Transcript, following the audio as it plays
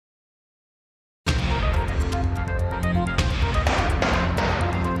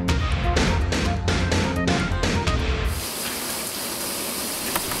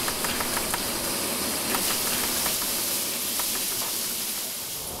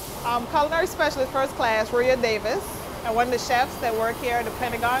Culinary Specialist First Class, Rhea Davis, and one of the chefs that work here at the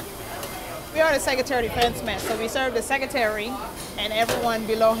Pentagon. We are the Secretary of Defense Mess, so we serve the Secretary and everyone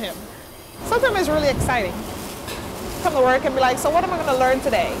below him. Sometimes it's really exciting. Come to work and be like, so what am I going to learn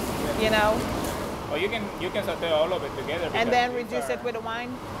today? You know? Well, you can saute all of it together. And then reduce it with the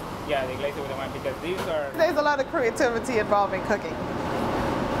wine? Yeah, they glaze it with the wine because these are... There's a lot of creativity involved in cooking.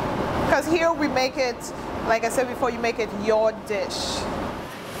 Because here we make it, like I said before, you make it your dish.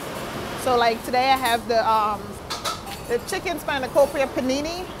 So like today I have the chicken spanakopita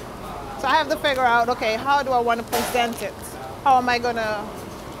panini. So I have to figure out, okay, how do I want to present it? How am I going to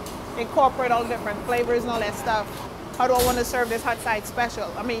incorporate all the different flavors and all that stuff? How do I want to serve this hot side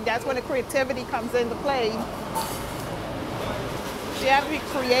special? I mean, that's when the creativity comes into play. You have to be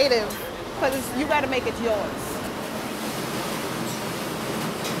creative because you got to make it yours.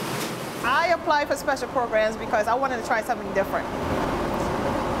 I applied for special programs because I wanted to try something different.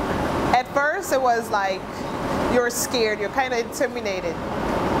 At first, it was like you're scared, you're kind of intimidated,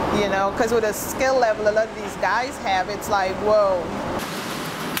 you know, because with the skill level a lot of these guys have, it's like, whoa.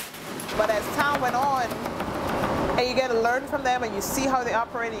 But as time went on, and you get to learn from them and you see how they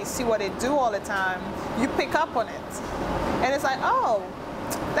operate and you see what they do all the time, you pick up on it. And it's like, oh,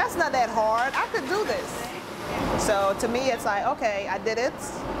 that's not that hard, I could do this. So to me, it's like, okay, I did it.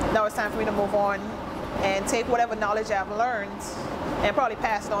 Now it's time for me to move on and take whatever knowledge I've learned and probably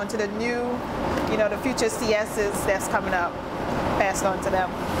pass it on to the new, you know, the future CSs that's coming up, pass it on to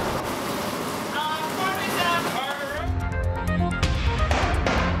them.